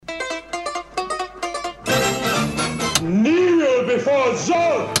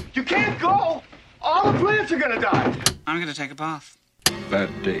You can't go! All the plants are gonna die! I'm gonna take a bath. Bad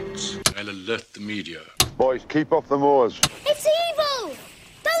dates. I'll alert the media. Boys, keep off the moors. It's evil!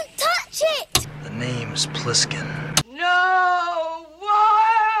 Don't touch it! The name's Pliskin. No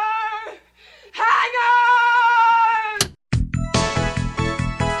wire hanger!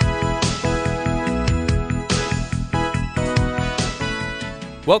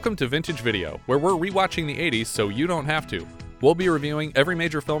 Welcome to Vintage Video, where we're rewatching the 80s so you don't have to. We'll be reviewing every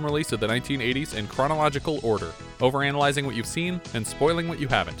major film release of the 1980s in chronological order, overanalyzing what you've seen and spoiling what you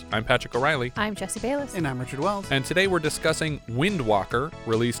haven't. I'm Patrick O'Reilly. I'm Jesse Bayless. And I'm Richard Wells. And today we're discussing Windwalker,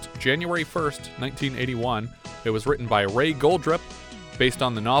 released January 1st, 1981. It was written by Ray Goldrup, based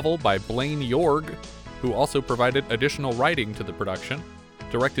on the novel by Blaine Yorg, who also provided additional writing to the production,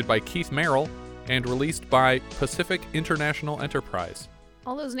 directed by Keith Merrill, and released by Pacific International Enterprise.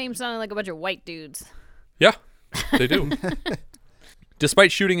 All those names sounded like a bunch of white dudes. Yeah, they do.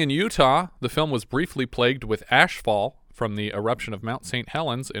 Despite shooting in Utah, the film was briefly plagued with ashfall from the eruption of Mount St.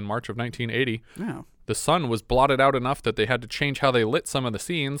 Helens in March of 1980. Oh. The sun was blotted out enough that they had to change how they lit some of the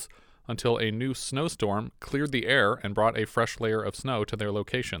scenes until a new snowstorm cleared the air and brought a fresh layer of snow to their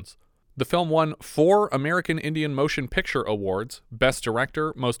locations. The film won 4 American Indian Motion Picture Awards: Best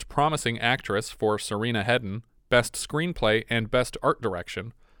Director, Most Promising Actress for Serena Hedden, Best Screenplay, and Best Art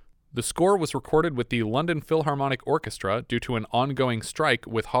Direction. The score was recorded with the London Philharmonic Orchestra due to an ongoing strike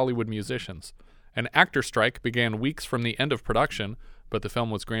with Hollywood musicians. An actor strike began weeks from the end of production, but the film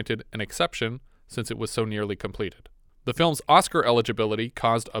was granted an exception since it was so nearly completed. The film's Oscar eligibility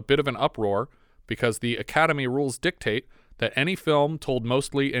caused a bit of an uproar because the Academy rules dictate that any film told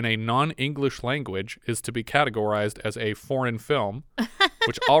mostly in a non-English language is to be categorized as a foreign film,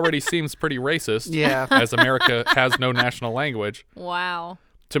 which already seems pretty racist, as America has no national language. Wow.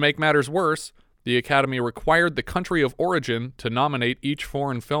 To make matters worse, the Academy required the country of origin to nominate each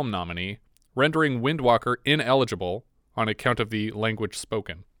foreign film nominee, rendering Windwalker ineligible on account of the language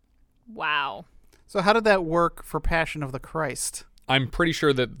spoken. Wow. So how did that work for Passion of the Christ? I'm pretty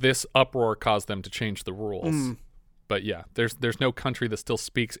sure that this uproar caused them to change the rules. But yeah, there's no country that still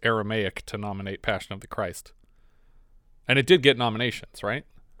speaks Aramaic to nominate Passion of the Christ. And it did get nominations, right?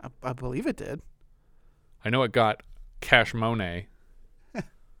 I believe it did. I know it got Cash Monet.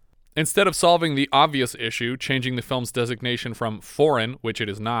 Instead of solving the obvious issue, changing the film's designation from foreign, which it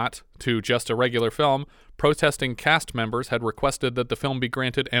is not, to just a regular film, protesting cast members had requested that the film be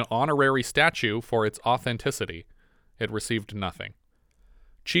granted an honorary statue for its authenticity. It received nothing.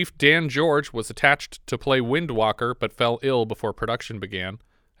 Chief Dan George was attached to play Windwalker but fell ill before production began,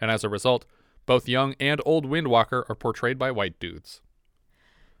 and as a result, both young and old Windwalker are portrayed by white dudes.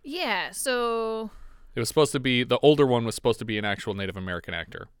 Yeah, so... It was supposed to be, the older one was supposed to be an actual Native American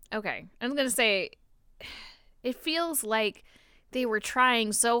actor. Okay, I'm going to say, it feels like they were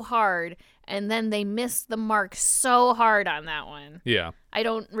trying so hard, and then they missed the mark so hard on that one. Yeah. I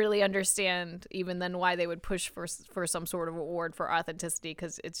don't really understand even then why they would push for some sort of award for authenticity,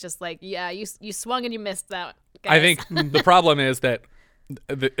 because it's just like, yeah, you swung and you missed that, guys. I think the problem is that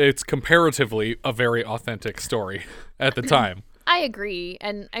it's comparatively a very authentic story at the time. I agree,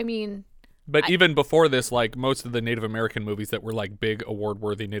 and I mean... But even before this, like, most of the Native American movies that were, like, big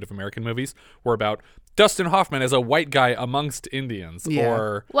award-worthy Native American movies were about Dustin Hoffman as a white guy amongst Indians. Yeah.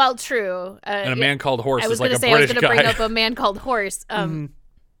 Or... Well, true. And A Man Called Horse is like a British guy. I was going to bring up A Man Called Horse. I mean,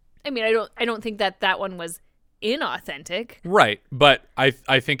 I don't think that one was inauthentic. Right, but I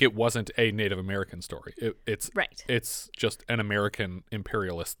think it wasn't a Native American story. It's right. It's just an American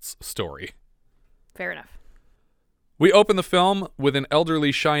imperialist's story. Fair enough. We open the film with an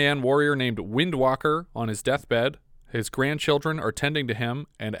elderly Cheyenne warrior named Windwalker on his deathbed. His grandchildren are tending to him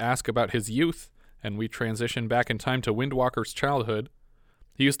and ask about his youth, and we transition back in time to Windwalker's childhood.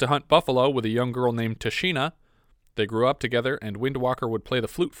 He used to hunt buffalo with a young girl named Tashina. They grew up together, and Windwalker would play the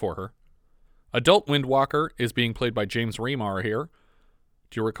flute for her. Adult Windwalker is being played by James Remar here.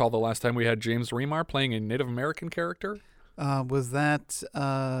 Do you recall the last time we had James Remar playing a Native American character? Was that...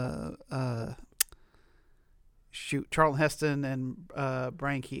 Charlton Heston and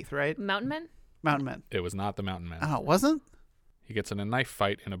Brian Keith, right? Mountain Men? Mountain Men. It was not the Mountain Men. Oh, it wasn't? He gets in a knife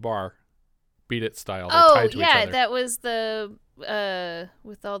fight in a bar, Beat It style. They're tied to each other. That was the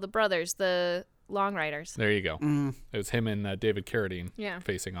with all the brothers, the Long Riders. There you go. It was him and David Carradine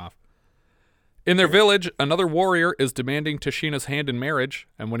facing off. In their village, another warrior is demanding Tashina's hand in marriage,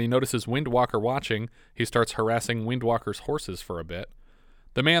 and when he notices Windwalker watching, he starts harassing Windwalker's horses for a bit.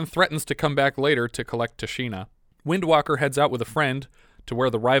 The man threatens to come back later to collect Tashina. Windwalker heads out with a friend to where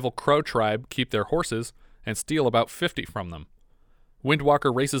the rival Crow tribe keep their horses and steal about 50 from them.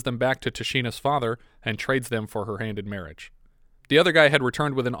 Windwalker races them back to Tashina's father and trades them for her hand in marriage. The other guy had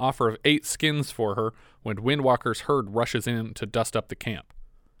returned with an offer of 8 skins for her when Windwalker's herd rushes in to dust up the camp.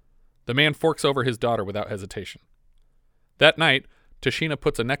 The man forks over his daughter without hesitation. That night, Tashina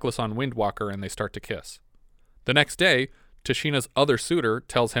puts a necklace on Windwalker and they start to kiss. The next day, Tashina's other suitor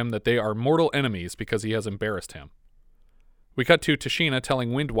tells him that they are mortal enemies because he has embarrassed him. We cut to Tashina telling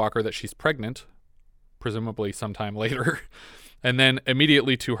Windwalker that she's pregnant, presumably sometime later, and then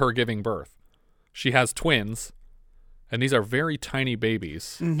immediately to her giving birth. She has twins, and these are very tiny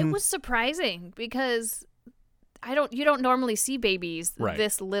babies. It was surprising because you don't normally see babies Right.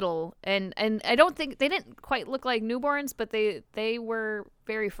 this little, and I don't think they didn't quite look like newborns, but they were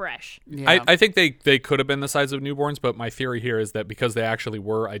very fresh. Yeah. I think they could have been the size of newborns, but my theory here is that because they actually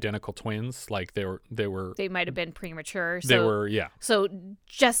were identical twins, like They might have been premature. they So, were yeah. so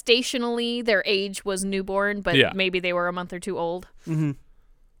gestationally, their age was newborn, but Yeah. maybe they were a month or two old.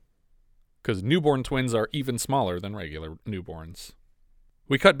 Because newborn twins are even smaller than regular newborns.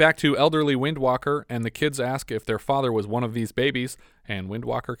 We cut back to elderly Windwalker, and the kids ask if their father was one of these babies, and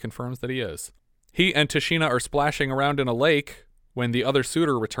Windwalker confirms that he is. He and Tashina are splashing around in a lake when the other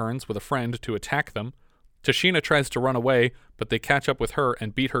suitor returns with a friend to attack them. Tashina tries to run away, but they catch up with her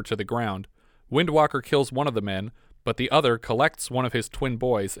and beat her to the ground. Windwalker kills one of the men, but the other collects one of his twin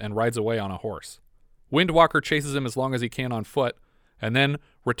boys and rides away on a horse. Windwalker chases him as long as he can on foot, and then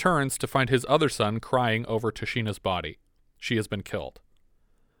returns to find his other son crying over Tashina's body. She has been killed.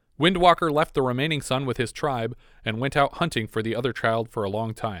 Windwalker left the remaining son with his tribe and went out hunting for the other child for a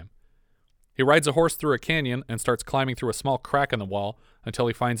long time. He rides a horse through a canyon and starts climbing through a small crack in the wall until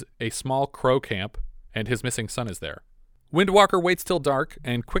he finds a small crow camp, and his missing son is there. Windwalker waits till dark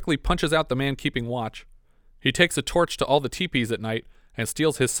and quickly punches out the man keeping watch. He takes a torch to all the teepees at night and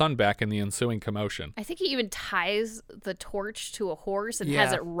steals his son back in the ensuing commotion. I think he even ties the torch to a horse and Yeah.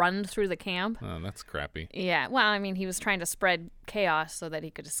 has it run through the camp. Oh, that's crappy. Yeah, well, I mean, he was trying to spread chaos so that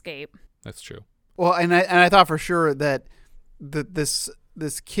he could escape. That's true. Well, and I thought for sure that this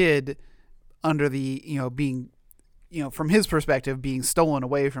kid, under the being, from his perspective, being stolen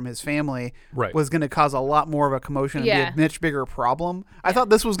away from his family, Right. was going to cause a lot more of a commotion and Yeah. be a much bigger problem. I thought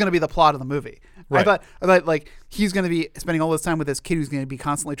this was going to be the plot of the movie. Right. I thought like he's going to be spending all this time with this kid who's going to be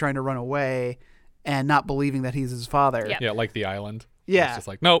constantly trying to run away and not believing that he's his father. Yeah. Yeah, like the island. Yeah. It's just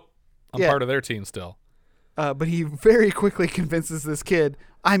like, nope, I'm Yeah. part of their team still. But he very quickly convinces this kid,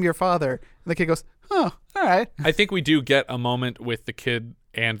 "I'm your father." And the kid goes, "Oh, all right." I think we do get a moment with the kid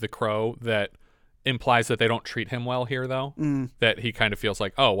and the crow that implies that they don't treat him well here, though. That he kind of feels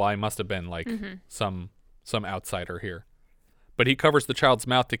like, oh, well, I must have been like some outsider here. But he covers the child's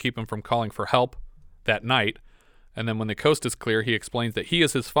mouth to keep him from calling for help that night. And then when the coast is clear, he explains that he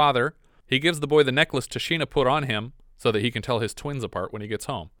is his father. He gives the boy the necklace Tashina put on him so that he can tell his twins apart when he gets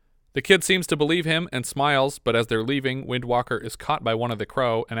home. The kid seems to believe him and smiles, but as they're leaving, Windwalker is caught by one of the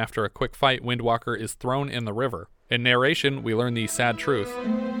crow, and after a quick fight, Windwalker is thrown in the river. In narration, we learn the sad truth.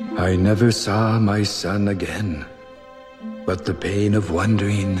 I never saw my son again, but the pain of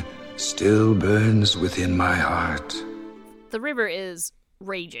wandering still burns within my heart. The river is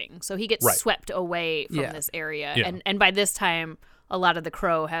raging, so he gets Right. swept away from Yeah. this area. Yeah. And by this time, a lot of the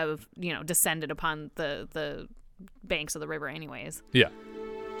crow have, descended upon the banks of the river anyways. Yeah.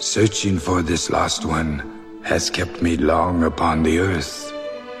 Searching for this lost one has kept me long upon the earth,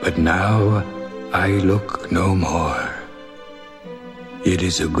 but now I look no more. It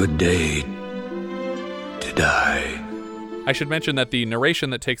is a good day to die. I should mention that the narration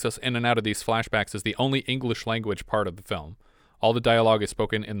that takes us in and out of these flashbacks is the only English language part of the film. All the dialogue is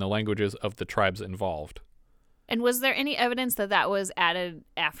spoken in the languages of the tribes involved. And was there any evidence that that was added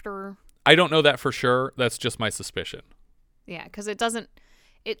after? I don't know that for sure. That's just my suspicion. Yeah, because it doesn't.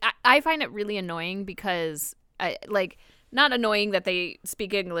 I find it really annoying because not annoying that they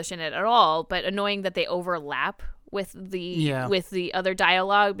speak English in it at all, but annoying that they overlap with the other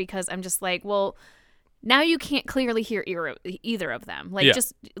dialogue, because I'm just like, well, now you can't clearly hear either of them. Like, Yeah.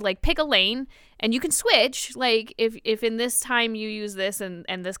 just like pick a lane and you can switch. Like if in this time you use this and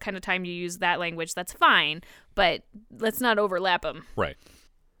this kind of time you use that language, that's fine. But let's not overlap them. Right.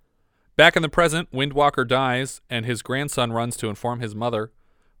 Back in the present, Windwalker dies, and his grandson runs to inform his mother.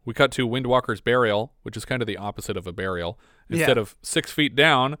 We cut to Windwalker's burial, which is kind of the opposite of a burial. Instead of 6 feet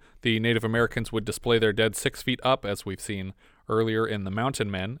down, the Native Americans would display their dead 6 feet up, as we've seen earlier in The Mountain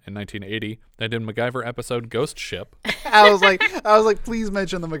Men in 1980, and in MacGyver episode Ghost Ship, I was like, please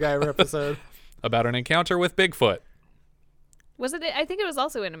mention the MacGyver episode. about an encounter with Bigfoot. Was it? I think it was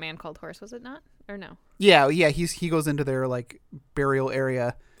also in A Man Called Horse. Was it not? Or no? Yeah. He goes into their like burial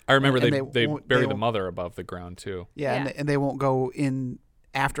area. I remember And they won't- bury they the won't- mother above the ground, too. Yeah, Yeah. And they won't go in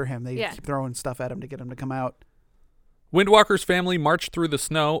after him. They Yeah. keep throwing stuff at him to get him to come out. Windwalker's family march through the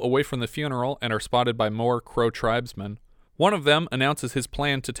snow away from the funeral and are spotted by more Crow tribesmen. One of them announces his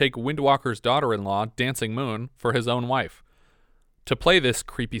plan to take Windwalker's daughter-in-law, Dancing Moon, for his own wife. To play this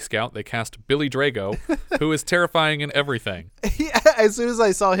creepy scout, they cast Billy Drago, who is terrifying in everything. As soon as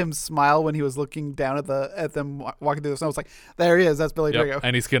I saw him smile when he was looking down at them walking through the snow, I was like, there he is, that's Billy Drago.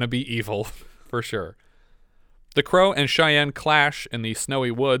 And he's going to be evil, for sure. The Crow and Cheyenne clash in the snowy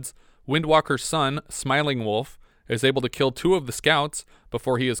woods. Windwalker's son, Smiling Wolf, is able to kill 2 of the scouts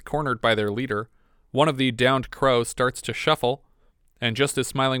before he is cornered by their leader. One of the downed crows starts to shuffle, and just as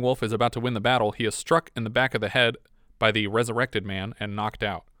Smiling Wolf is about to win the battle, he is struck in the back of the head by the resurrected man and knocked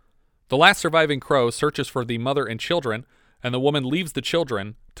out. The last surviving crow searches for the mother and children, and the woman leaves the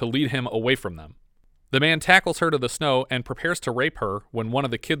children to lead him away from them. The man tackles her to the snow and prepares to rape her when one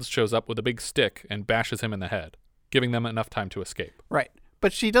of the kids shows up with a big stick and bashes him in the head, giving them enough time to escape. Right.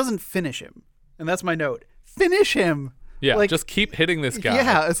 But she doesn't finish him. And that's my note. Finish him! Yeah, like, just keep hitting this guy.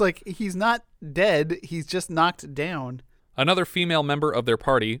 Yeah, it's like he's not dead, he's just knocked down. Another female member of their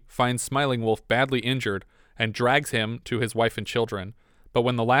party finds Smiling Wolf badly injured and drags him to his wife and children, but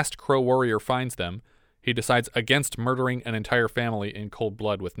when the last Crow warrior finds them, he decides against murdering an entire family in cold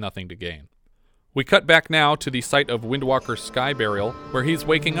blood with nothing to gain. We cut back now to the site of Windwalker's sky burial, where he's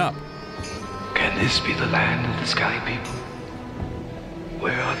waking up. Can this be the land of the sky people?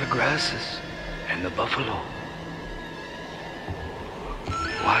 Where are the grasses and the buffalo?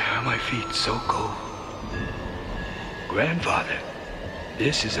 Why are my feet so cold? Grandfather,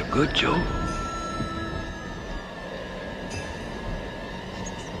 this is a good joke.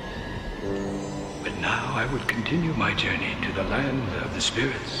 But now I would continue my journey to the land of the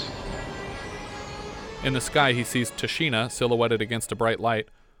spirits. In the sky, he sees Tashina silhouetted against a bright light.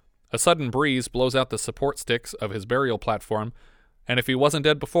 A sudden breeze blows out the support sticks of his burial platform, and if he wasn't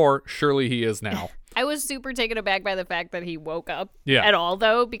dead before, surely he is now. I was super taken aback by the fact that he woke up at all,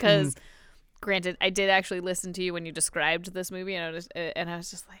 though, because, granted, I did actually listen to you when you described this movie, and I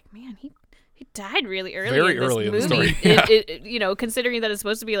was just like, man, he died really early. Very in this early movie. in the story. Yeah. Considering that it's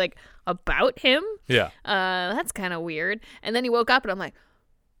supposed to be like about him. Yeah. That's kind of weird. And then he woke up, and I'm like,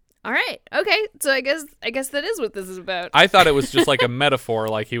 all right, okay. So I guess that is what this is about. I thought it was just like a metaphor,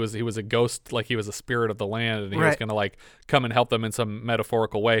 like he was a ghost, like he was a spirit of the land, and he was gonna like come and help them in some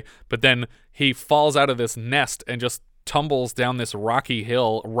metaphorical way. But then he falls out of this nest and just tumbles down this rocky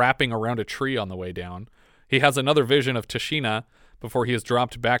hill, wrapping around a tree on the way down. He has another vision of Tashina before he is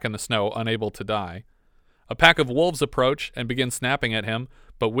dropped back in the snow, unable to die. A pack of wolves approach and begin snapping at him,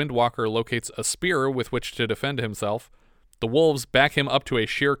 but Windwalker locates a spear with which to defend himself. The wolves back him up to a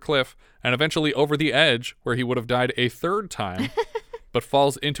sheer cliff and eventually over the edge, where he would have died a third time, but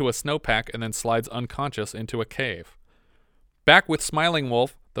falls into a snowpack and then slides unconscious into a cave. Back with Smiling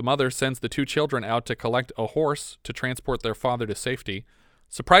Wolf, the mother sends the 2 children out to collect a horse to transport their father to safety.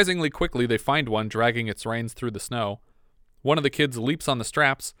 Surprisingly quickly, they find one dragging its reins through the snow. One of the kids leaps on the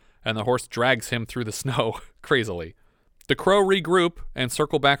straps, and the horse drags him through the snow crazily. The Crow regroup and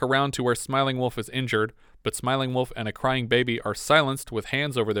circle back around to where Smiling Wolf is injured, but Smiling Wolf and a crying baby are silenced with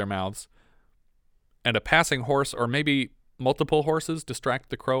hands over their mouths, and a passing horse, or maybe multiple horses, distract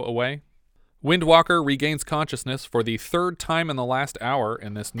the Crow away. Windwalker regains consciousness for the 3rd time in the last hour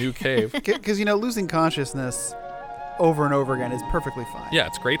in this new cave. Because, losing consciousness over and over again is perfectly fine. Yeah,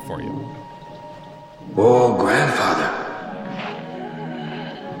 it's great for you. Oh, grandfather.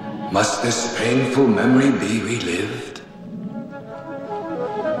 Must this painful memory be relived?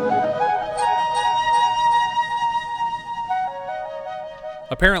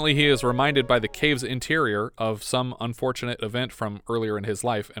 Apparently, he is reminded by the cave's interior of some unfortunate event from earlier in his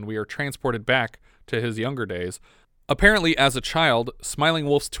life, and we are transported back to his younger days. Apparently, as a child, Smiling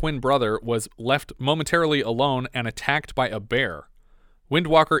Wolf's twin brother was left momentarily alone and attacked by a bear.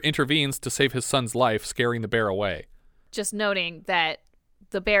 Windwalker intervenes to save his son's life, scaring the bear away. Just noting that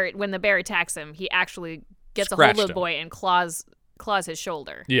when the bear attacks him, he actually gets Scratched a hold of the him. boy and claws his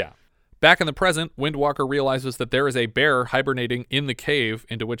shoulder. Yeah. Back in the present, Windwalker realizes that there is a bear hibernating in the cave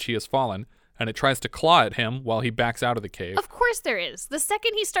into which he has fallen, and it tries to claw at him while he backs out of the cave. Of course there is. The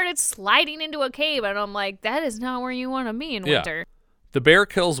second he started sliding into a cave, and I'm like, that is not where you want to be in winter. The bear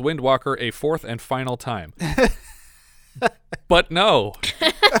kills Windwalker a 4th and final time. But no.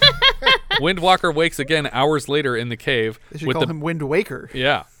 Windwalker wakes again hours later in the cave. They should call him Wind Waker.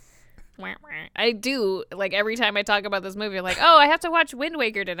 Yeah. I do, like, every time I talk about this movie, I'm like, oh, I have to watch Wind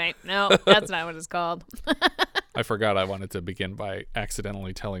Waker tonight. No, that's not what it's called. I forgot I wanted to begin by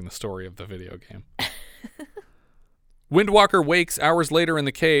accidentally telling the story of the video game. Windwalker wakes hours later in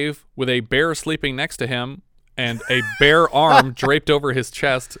the cave with a bear sleeping next to him and a bare arm draped over his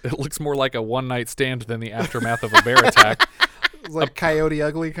chest. It looks more like a one-night stand than the aftermath of a bear attack. It's like Coyote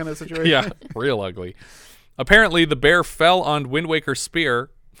Ugly kind of situation. Yeah, real ugly. Apparently, the bear fell on Wind Waker's spear.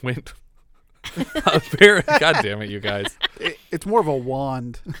 A bear. God damn it, you guys. It's more of a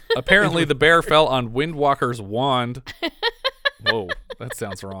wand. Apparently, the bear fell on Windwalker's wand. Whoa, that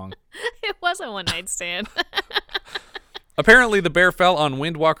sounds wrong. It was a one-night stand. Apparently, the bear fell on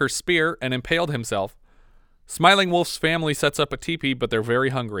Windwalker's spear and impaled himself. Smiling Wolf's family sets up a teepee, but they're very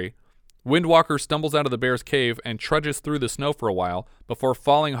hungry. Windwalker stumbles out of the bear's cave and trudges through the snow for a while before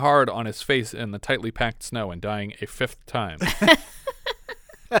falling hard on his face in the tightly packed snow and dying a 5th time.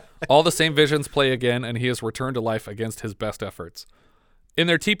 All the same visions play again, and he is returned to life against his best efforts. In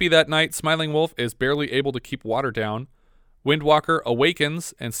their teepee that night, Smiling Wolf is barely able to keep water down. Windwalker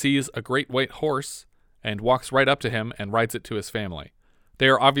awakens and sees a great white horse and walks right up to him and rides it to his family. They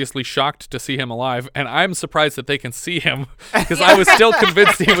are obviously shocked to see him alive, and I'm surprised that they can see him because I was still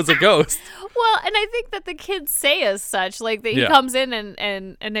convinced he was a ghost. Well, and I think that the kids say as such, like that he comes in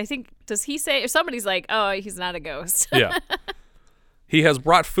and I think, does he say, or somebody's like, oh, he's not a ghost. Yeah. He has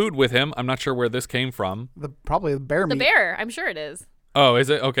brought food with him. I'm not sure where this came from. Probably the bear meat. The bear, I'm sure it is. Oh, is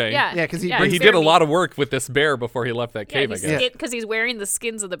it? Okay. Yeah. Yeah, because he did a lot of work with this bear before he left that cave, I guess. Because he's wearing the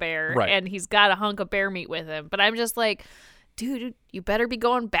skins of the bear, right. And he's got a hunk of bear meat with him. But I'm just like, dude, you better be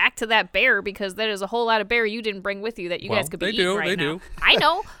going back to that bear because there's a whole lot of bear you didn't bring with you that you guys could be eating right now. They do. I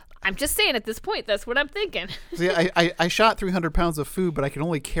know. I'm just saying at this point, that's what I'm thinking. See, I shot 300 pounds of food, but I can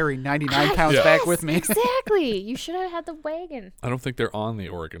only carry 99 pounds back with me. Exactly. You should have had the wagon. I don't think they're on the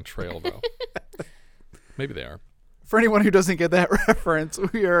Oregon Trail, though. Maybe they are. For anyone who doesn't get that reference,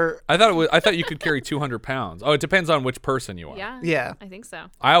 we are... I thought you could carry 200 pounds. Oh, it depends on which person you are. Yeah. I think so.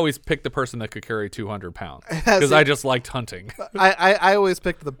 I always picked the person that could carry 200 pounds because I just liked hunting. I always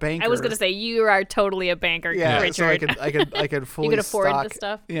picked the banker. I was going to say, you are totally a banker, Richard. So I could fully You could afford stock. the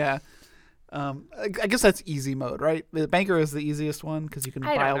stuff? Yeah. I guess that's easy mode, right? The banker is the easiest one because you can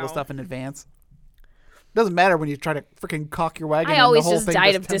buy all the stuff in advance. Doesn't matter when you try to freaking cock your wagon. I always the whole just thing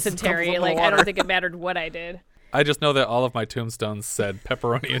died just of dysentery. Like, I don't think it mattered what I did. I just know that all of my tombstones said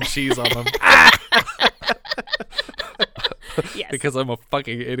pepperoni and cheese on them. Yes. Because I'm a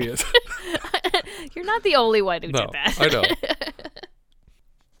fucking idiot. You're not the only one who did that. I know.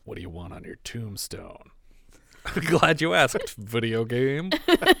 What do you want on your tombstone? Glad you asked, video game.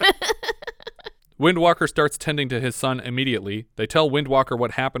 Windwalker starts tending to his son immediately. They tell Windwalker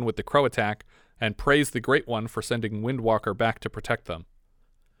what happened with the crow attack and praise the Great One for sending Windwalker back to protect them.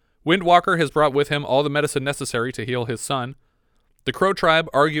 Windwalker has brought with him all the medicine necessary to heal his son. The Crow tribe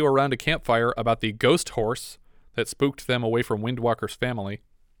argue around a campfire about the ghost horse that spooked them away from Windwalker's family.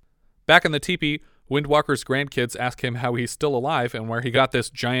 Back in the teepee, Windwalker's grandkids ask him how he's still alive and where he got this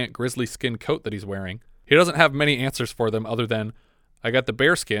giant grizzly skin coat that he's wearing. He doesn't have many answers for them other than, I got the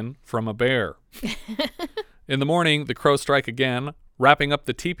bear skin from a bear. In the morning, the Crows strike again, wrapping up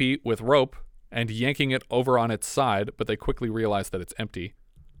the teepee with rope and yanking it over on its side, but they quickly realize that it's empty.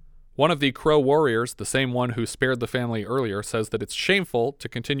 One of the Crow warriors, the same one who spared the family earlier, says that it's shameful to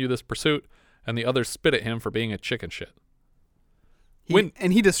continue this pursuit, and the others spit at him for being a chicken shit.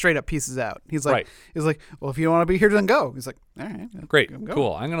 And he just straight up pieces out. He's like, well, if you don't want to be here, then go. He's like, all right. Great,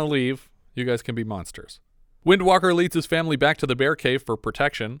 cool. I'm going to leave. You guys can be monsters. Windwalker leads his family back to the bear cave for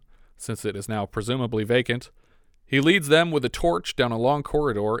protection, since it is now presumably vacant. He leads them with a torch down a long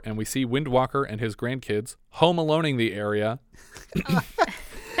corridor, and we see Windwalker and his grandkids home aloneing the area.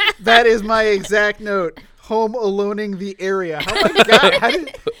 That is my exact note. Home aloneing the area. Oh my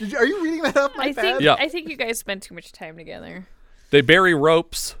God. Are you reading that off my pad? I think you guys spent too much time together. They bury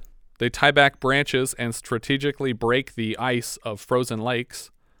ropes, they tie back branches, and strategically break the ice of frozen lakes.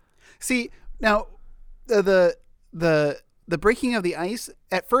 See, now, the breaking of the ice,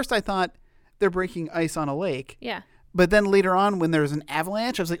 at first I thought they're breaking ice on a lake. Yeah. But then later on, when there's an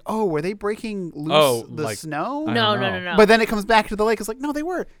avalanche, I was like, oh, were they breaking loose the snow? No. But then it comes back to the lake. It's like, no, they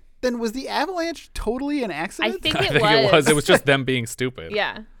were. Then was the avalanche totally an accident? I think it was. It was just them being stupid.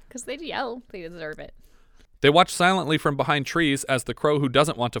 Yeah, because they'd yell. They deserve it. They watch silently from behind trees as the crow who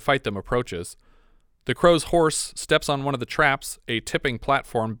doesn't want to fight them approaches. The crow's horse steps on one of the traps, a tipping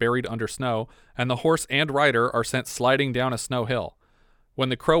platform buried under snow, and the horse and rider are sent sliding down a snow hill. When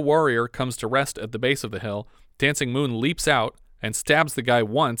the crow warrior comes to rest at the base of the hill, Dancing Moon leaps out and stabs the guy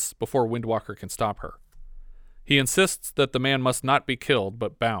once before Windwalker can stop her. He insists that the man must not be killed,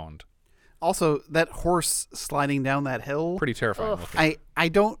 but bound. Also, that horse sliding down that hill. Pretty terrifying looking. I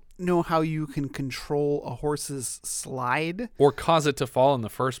don't know how you can control a horse's slide. Or cause it to fall in the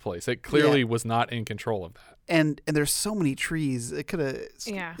first place. It clearly was not in control of that. And there's so many trees. It could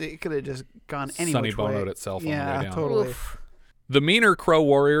have just gone any Sunny which way. Bonoed itself on the way down. Totally. Oof. The meaner Crow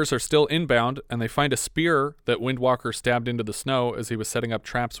warriors are still inbound, and they find a spear that Windwalker stabbed into the snow as he was setting up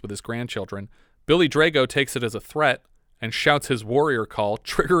traps with his grandchildren. Billy Drago takes it as a threat and shouts his warrior call,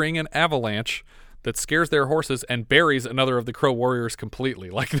 triggering an avalanche that scares their horses and buries another of the Crow warriors completely.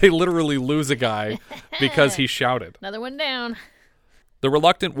 Like, they literally lose a guy because he shouted. Another one down. The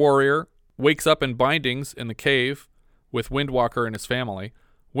reluctant warrior wakes up in bindings in the cave with Windwalker and his family.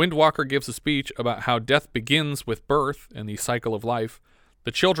 Windwalker gives a speech about how death begins with birth and the cycle of life.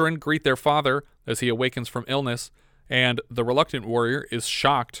 The children greet their father as he awakens from illness, and the reluctant warrior is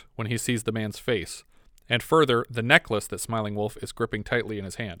shocked when he sees the man's face. And further, the necklace that Smiling Wolf is gripping tightly in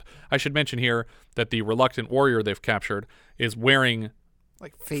his hand. I should mention here that the reluctant warrior they've captured is wearing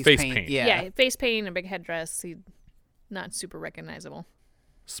like face paint. Yeah, face paint, a big headdress. He's not super recognizable.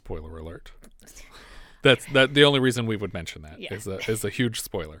 Spoiler alert. That's the only reason we would mention that Yeah. is a huge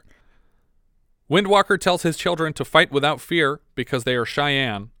spoiler. Windwalker tells his children to fight without fear because they are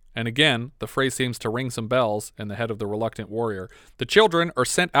Cheyenne. And again, the phrase seems to ring some bells in the head of the reluctant warrior. The children are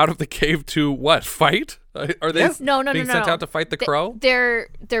sent out of the cave to what? Fight? Are they No, being sent out to fight the crow? They're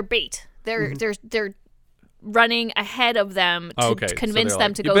bait. They're running ahead of them to convince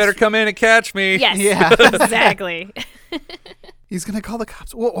them to go. You better come in and catch me. Yes. Yeah. Exactly. He's gonna call the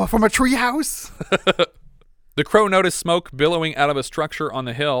cops. Whoa, from a treehouse. The crow notice smoke billowing out of a structure on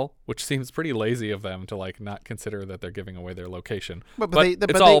the hill, which seems pretty lazy of them to not consider that they're giving away their location. But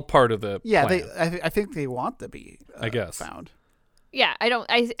it's all part of the plan. I think they want to be. I guess found. Yeah,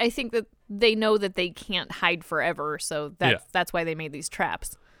 I think that they know that they can't hide forever, so that's why they made these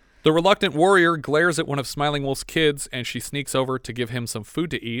traps. The reluctant warrior glares at one of Smiling Wolf's kids, and she sneaks over to give him some food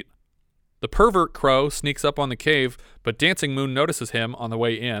to eat. The pervert crow sneaks up on the cave, but Dancing Moon notices him on the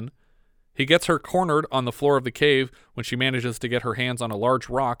way in. He gets her cornered on the floor of the cave when she manages to get her hands on a large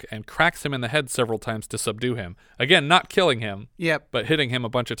rock and cracks him in the head several times to subdue him. Again, not killing him, but hitting him a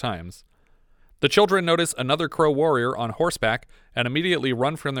bunch of times. The children notice another crow warrior on horseback and immediately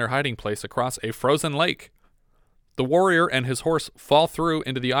run from their hiding place across a frozen lake. The warrior and his horse fall through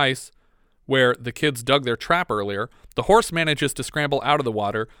into the ice where the kids dug their trap earlier. The horse manages to scramble out of the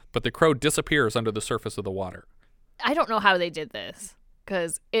water, but the crow disappears under the surface of the water. I don't know how they did this,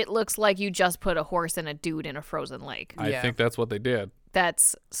 because it looks like you just put a horse and a dude in a frozen lake. I think that's what they did.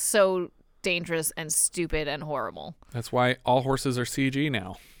 That's so dangerous and stupid and horrible. That's why all horses are CG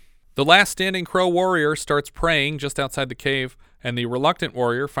now. The last standing crow warrior starts praying just outside the cave, and the reluctant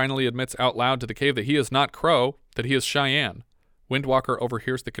warrior finally admits out loud to the cave that he is not Crow, that he is Cheyenne. Windwalker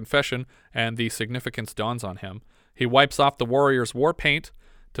overhears the confession, and the significance dawns on him. He wipes off the warrior's war paint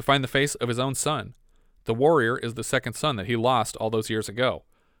to find the face of his own son. The warrior is the second son that he lost all those years ago.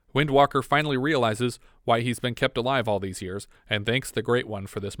 Windwalker finally realizes why he's been kept alive all these years, and thanks the Great One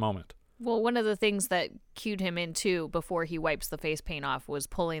for this moment. Well, one of the things that cued him in, too, before he wipes the face paint off, was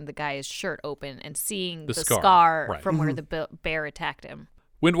pulling the guy's shirt open and seeing the scar from where the bear attacked him.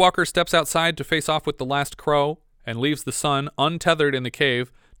 Windwalker steps outside to face off with the last crow and leaves the son untethered in the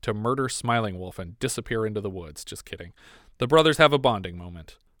cave to murder Smiling Wolf and disappear into the woods. Just kidding. The brothers have a bonding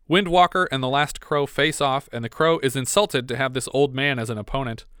moment. Windwalker and the last crow face off, and the crow is insulted to have this old man as an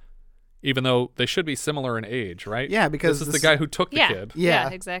opponent, even though they should be similar in age, right? Yeah, because this is the guy who took the kid.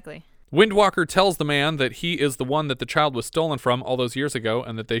 Yeah, exactly. Windwalker tells the man that he is the one that the child was stolen from all those years ago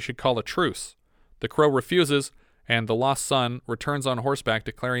and that they should call a truce. The crow refuses, and the lost son returns on horseback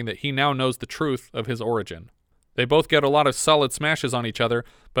declaring that he now knows the truth of his origin. They both get a lot of solid smashes on each other,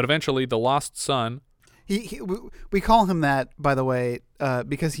 but eventually the lost son... We call him that, by the way,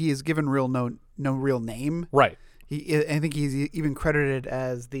 because he is given no real name. Right. I think he's even credited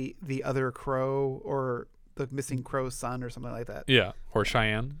as the other crow or the missing crow's son or something like that. Yeah, or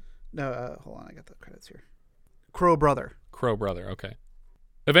Cheyenne. No, hold on, I got the credits here. Crow brother. Crow brother, okay.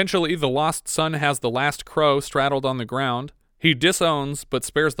 Eventually, the lost son has the last crow straddled on the ground. He disowns but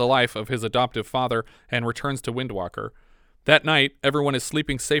spares the life of his adoptive father and returns to Windwalker. That night, everyone is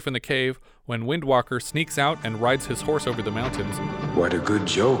sleeping safe in the cave when Windwalker sneaks out and rides his horse over the mountains. What a good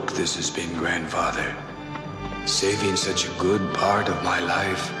joke this has been, Grandfather. Saving such a good part of my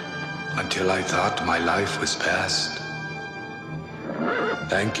life until I thought my life was past.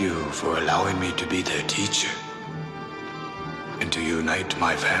 Thank you for allowing me to be their teacher and to unite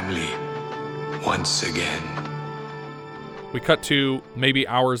my family once again. We cut to maybe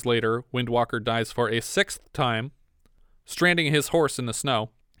hours later. Windwalker dies for a sixth time, stranding his horse in the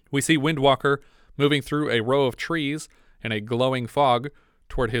snow. We see Windwalker moving through a row of trees in a glowing fog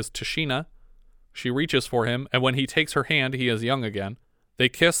toward his Tashina. She reaches for him, and when he takes her hand, he is young again. They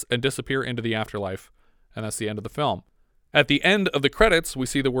kiss and disappear into the afterlife. and that's the end of the film. At the end of the credits, we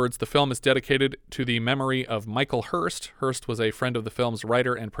see the words, "The film is dedicated to the memory of Michael Hurst." Hurst was a friend of the film's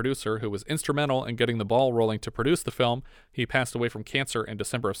writer and producer who was instrumental in getting the ball rolling to produce the film. He passed away from cancer in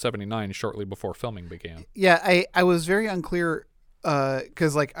December of 1979, shortly before filming began. Yeah, I was very unclear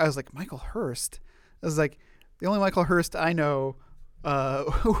because I was like, Michael Hurst? I was like, the only Michael Hurst I know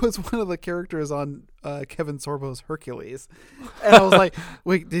was one of the characters on Kevin Sorbo's Hercules. And I was like,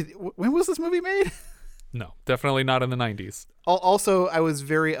 wait, when was this movie made? No, definitely not in the 90s. Also, I was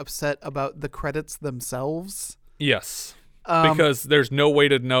very upset about the credits themselves. Yes, because there's no way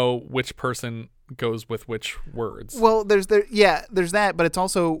to know which person goes with which words. Well, there's that, but it's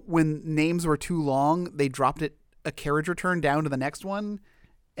also when names were too long, they dropped a carriage return down to the next one,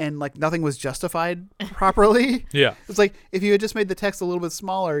 and nothing was justified properly. Yeah. It's like if you had just made the text a little bit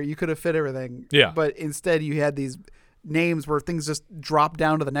smaller, you could have fit everything. Yeah. But instead you had these names where things just drop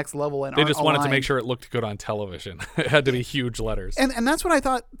down to the next level and they just wanted to aligned. make sure it looked good on television. It had to be huge letters. And that's what I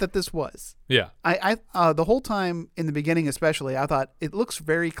thought that this was. Yeah. I the whole time in the beginning especially, I thought it looks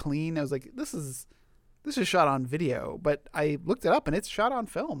very clean. I was like, this is shot on video, but I looked it up and it's shot on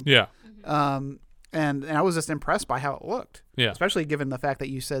film. Yeah. And I was just impressed by how it looked. Yeah. Especially given the fact that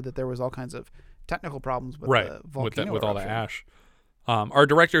you said that there was all kinds of technical problems with the volcano with all the eruption. ash. Our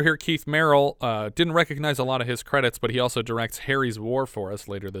director here, Keith Merrill, didn't recognize a lot of his credits, but he also directs Harry's War for us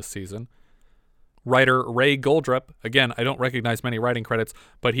later this season. Writer Ray Goldrup, again, I don't recognize many writing credits,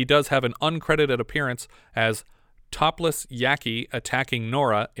 but he does have an uncredited appearance as Topless Yaki attacking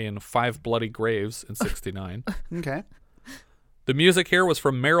Nora in 5 Bloody Graves in 1969. Okay. The music here was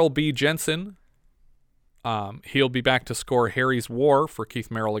from Merrill B. Jensen. He'll be back to score Harry's War for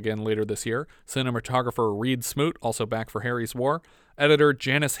Keith Merrill again later this year. Cinematographer Reed Smoot, also back for Harry's War. Editor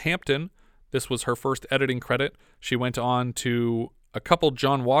Janice Hampton, this was her first editing credit. She went on to a couple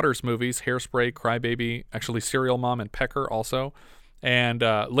John Waters movies, Hairspray, Crybaby, actually Serial Mom and Pecker also. And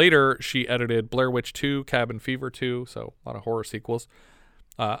later she edited Blair Witch 2, Cabin Fever 2, so a lot of horror sequels.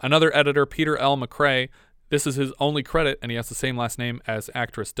 Another editor, Peter L. McRae, this is his only credit, and he has the same last name as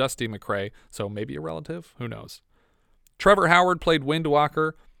actress Dusty McRae, so maybe a relative? Who knows? Trevor Howard played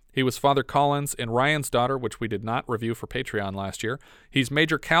Windwalker. He was Father Collins in Ryan's Daughter, which we did not review for Patreon last year. He's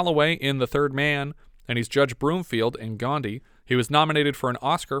Major Calloway in The Third Man, and he's Judge Broomfield in Gandhi. He was nominated for an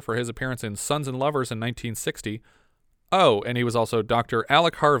Oscar for his appearance in Sons and Lovers in 1960. Oh, and he was also Dr.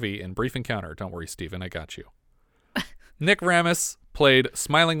 Alec Harvey in Brief Encounter. Don't worry, Stephen, I got you. Nick Ramis played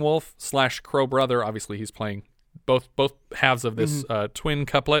Smiling Wolf / Crow Brother. Obviously, he's playing both halves of this twin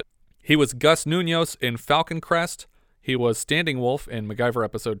couplet. He was Gus Munoz in Falcon Crest. He was Standing Wolf in MacGyver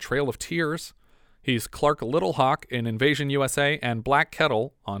episode Trail of Tears. He's Clark Littlehawk in Invasion USA and Black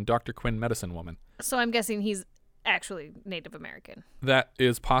Kettle on Dr. Quinn Medicine Woman. So I'm guessing he's actually Native American. That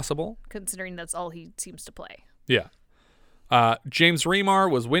is possible. Considering that's all he seems to play. Yeah. James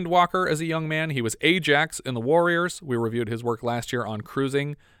Remar was Windwalker as a young man. He was Ajax in The Warriors. We reviewed his work last year on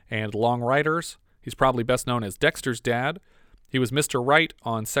Cruising and Long Riders. He's probably best known as Dexter's dad. He was Mr. Right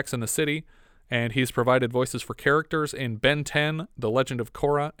on Sex and the City, and he's provided voices for characters in Ben 10, The Legend of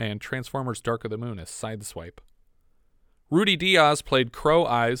Korra, and Transformers Dark of the Moon as Sideswipe. Rudy Diaz played Crow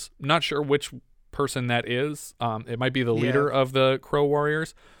Eyes. Not sure which person that is. It might be the leader of the Crow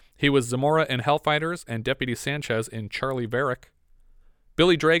Warriors. He was Zamora in Hellfighters and Deputy Sanchez in Charlie Varick.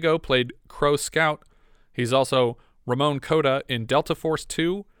 Billy Drago played Crow Scout. He's also Ramon Coda in Delta Force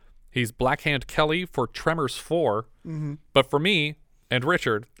 2. He's Blackhand Kelly for Tremors 4. Mm-hmm. But for me and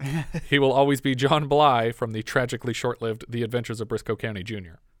Richard, he will always be John Bly from the tragically short-lived The Adventures of Briscoe County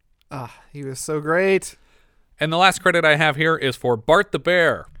Jr. He was so great. And the last credit I have here is for Bart the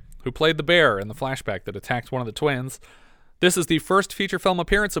Bear, who played the bear in the flashback that attacked one of the twins. This is the first feature film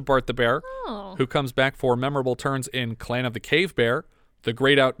appearance of Bart the Bear, who comes back for memorable turns in Clan of the Cave Bear, The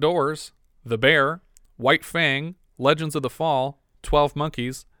Great Outdoors, The Bear, White Fang, Legends of the Fall, 12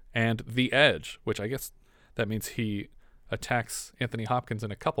 Monkeys, and The Edge, which I guess that means he attacks Anthony Hopkins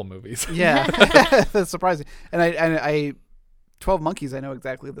in a couple movies. Yeah, that's surprising. And I 12 Monkeys, I know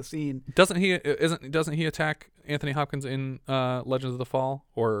exactly the scene. Doesn't he attack Anthony Hopkins in Legends of the Fall?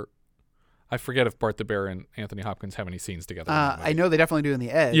 Or I forget if Bart the Bear and Anthony Hopkins have any scenes together. I know they definitely do in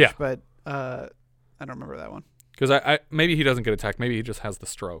The Edge, but I don't remember that one. Because I maybe he doesn't get attacked. Maybe he just has the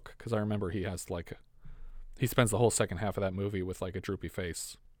stroke. Because I remember he has he spends the whole second half of that movie with a droopy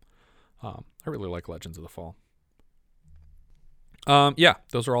face. I really like Legends of the Fall. Yeah,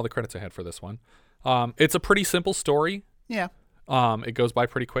 those are all the credits I had for this one. It's a pretty simple story. Yeah. It goes by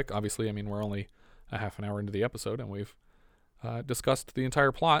pretty quick. Obviously, I mean, we're only a half an hour into the episode, and we've discussed the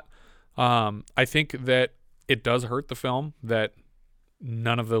entire plot. I think that it does hurt the film that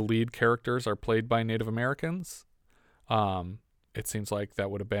none of the lead characters are played by Native Americans. It seems like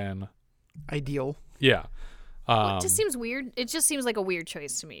that would have been ideal. Yeah. It just seems weird. It just seems like a weird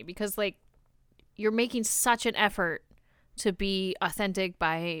choice to me because, like, you're making such an effort to be authentic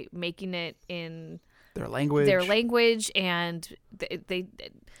by making it in their language, and they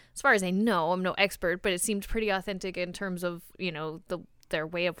as far as I know, I'm no expert, but it seemed pretty authentic in terms of, you know, their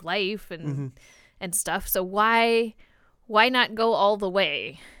way of life and stuff. So why not go all the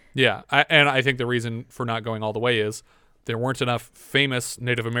way? Yeah, I think the reason for not going all the way is there weren't enough famous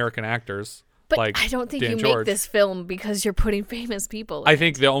Native American actors. But like I don't think Dan you George. make this film because you're putting famous people in I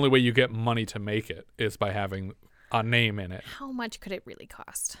think the only way you get money to make it is by having a name in it. How much could it really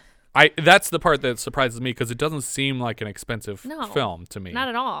cost? That's the part that surprises me because it doesn't seem like an expensive film to me. Not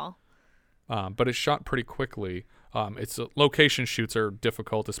at all. But it's shot pretty quickly. Location shoots are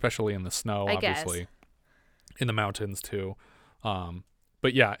difficult, especially in the snow, obviously. In the mountains, too.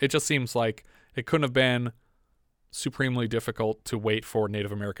 But yeah, it just seems like it couldn't have been supremely difficult to wait for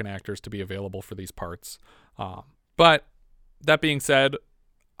Native American actors to be available for these parts. But that being said,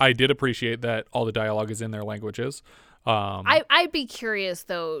 I did appreciate that all the dialogue is in their languages. I'd be curious,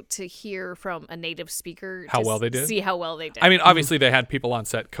 though, to hear from a native speaker how well they did. See how well they did. I mean, obviously they had people on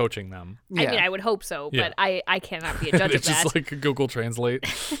set coaching them. I mean, I would hope so, but I cannot be a judge of it's that. Just like a Google Translate.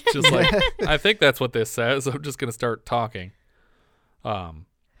 Just like, I think that's what this says. I'm just going to start talking.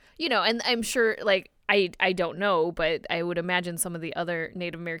 You know, and I'm sure, like, I don't know, but I would imagine some of the other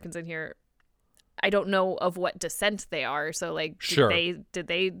Native Americans in here, I don't know of what descent they are. So, like, did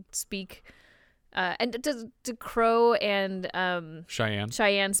they speak... and did Crow and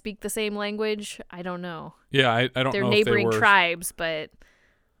Cheyenne speak the same language? I don't know. Yeah, I don't know. They're neighboring tribes, but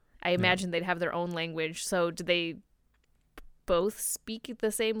I imagine they'd have their own language. So do they both speak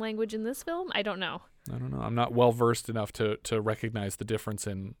the same language in this film? I don't know. I'm not well versed enough to recognize the difference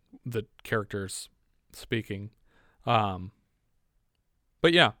in the characters speaking.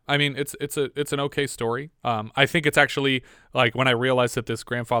 But yeah, I mean, it's an okay story. I think it's actually, like, when I realized that this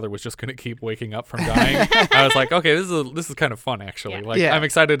grandfather was just going to keep waking up from dying, I was like, okay, this is kind of fun, actually. I'm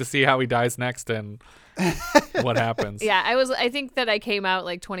excited to see how he dies next and what happens. Yeah, I think that I came out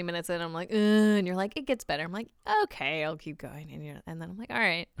like 20 minutes in, I'm like, and you're like, it gets better. I'm like, okay, I'll keep going, and then I'm like, all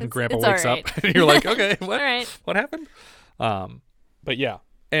right. And Grandpa wakes up, and you're like, okay, what? All right. What happened? But yeah,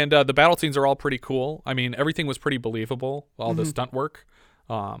 and the battle scenes are all pretty cool. I mean, everything was pretty believable. All the stunt work.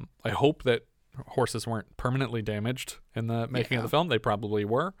 I hope that horses weren't permanently damaged in the making of the film. They probably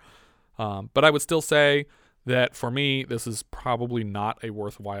were. But I would still say that for me, this is probably not a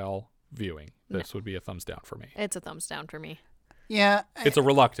worthwhile viewing. This would be a thumbs down for me. It's a thumbs down for me. Yeah. It's a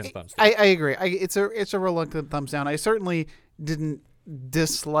reluctant thumbs down. I agree. It's a reluctant thumbs down. I certainly didn't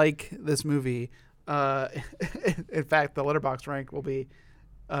dislike this movie. In fact, the Letterboxd rank will be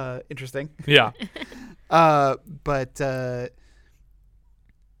interesting. Yeah. But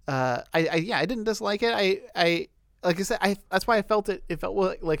I didn't dislike it. I like I said, that's why I felt it. It felt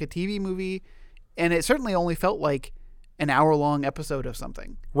like a TV movie, and it certainly only felt like an hour-long episode of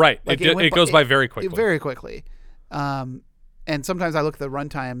something. Right. Like it goes by very quickly. Very quickly. And sometimes I look at the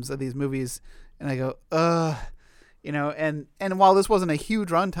runtimes of these movies and I go, and while this wasn't a huge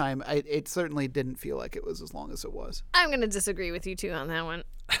runtime, it certainly didn't feel like it was as long as it was. I'm going to disagree with you too on that one.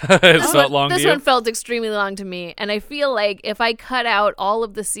 It felt long to you? This one felt extremely long to me. And I feel like if I cut out all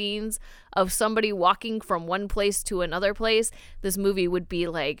of the scenes of somebody walking from one place to another place, this movie would be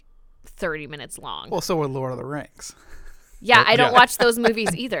like 30 minutes long. Well, so would Lord of the Rings. Yeah, I don't watch those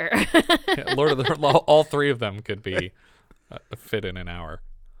movies either. Lord of the all three of them could be fit in an hour.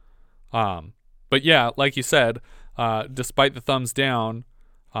 But yeah, like you said, despite the thumbs down,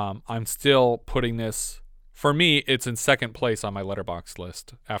 I'm still putting this. For me, it's in second place on my Letterboxd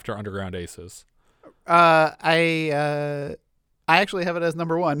list after Underground Aces. I actually have it as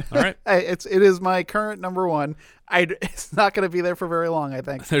number one. All right, it is my current number one. It's not going to be there for very long, I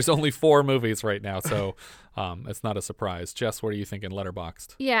think. There's only 4 movies right now, so it's not a surprise. Jess, what are you thinking,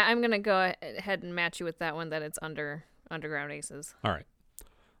 Letterboxd? Yeah, I'm gonna go ahead and match you with that one. That it's under Underground Aces. All right.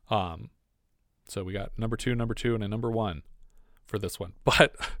 So we got number 2, and a number 1 for this one.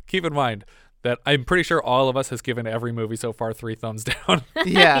 But keep in mind that I'm pretty sure all of us has given every movie so far 3 thumbs down.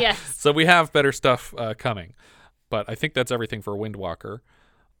 Yeah. Yes. So we have better stuff coming. But I think that's everything for Windwalker.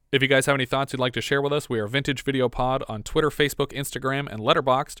 If you guys have any thoughts you'd like to share with us, we are Vintage Video Pod on Twitter, Facebook, Instagram, and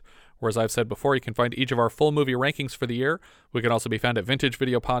Letterboxd. Where, as I've said before, you can find each of our full movie rankings for the year. We can also be found at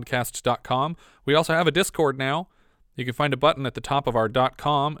vintagevideopodcast.com. We also have a Discord now. You can find a button at the top of our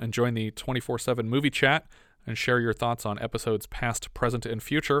 .com and join the 24/7 movie chat and share your thoughts on episodes past, present, and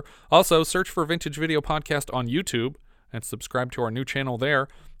future. Also, search for Vintage Video Podcast on YouTube and subscribe to our new channel there.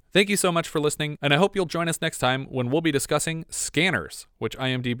 Thank you so much for listening, and I hope you'll join us next time when we'll be discussing scanners, which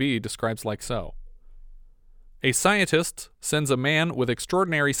IMDb describes like so. A scientist sends a man with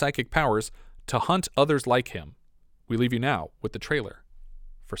extraordinary psychic powers to hunt others like him. We leave you now with the trailer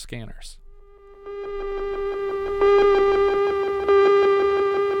for Scanners.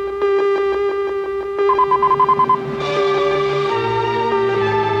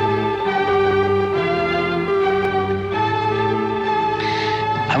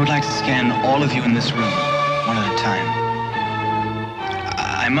 I would like to scan all of you in this room, one at a time.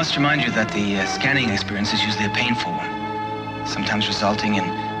 I must remind you that the scanning experience is usually a painful one, sometimes resulting in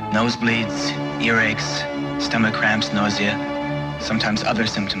nosebleeds, earaches, stomach cramps, nausea, sometimes other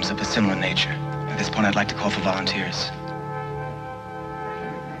symptoms of a similar nature. At this point, I'd like to call for volunteers.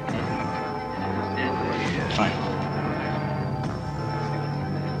 Fine.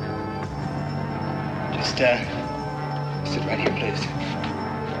 Just, sit right here, please.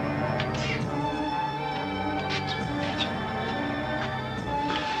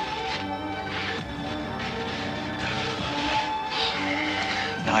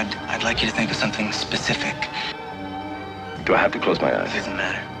 Now, I'd like you to think of something specific. Do I have to close my eyes? It doesn't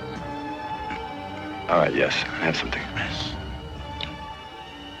matter. All right, yes, I have something.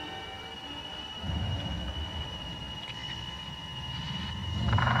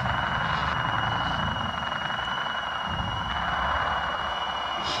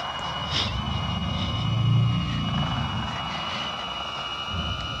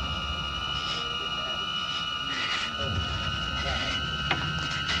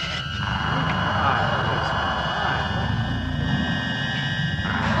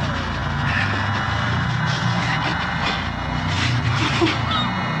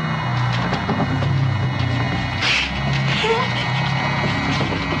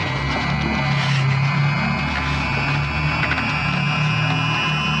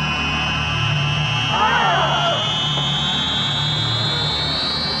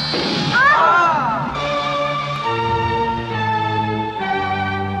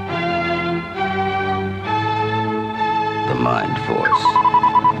 Mind Force.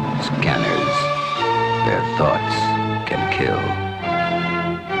 Scanners. Their thoughts can kill.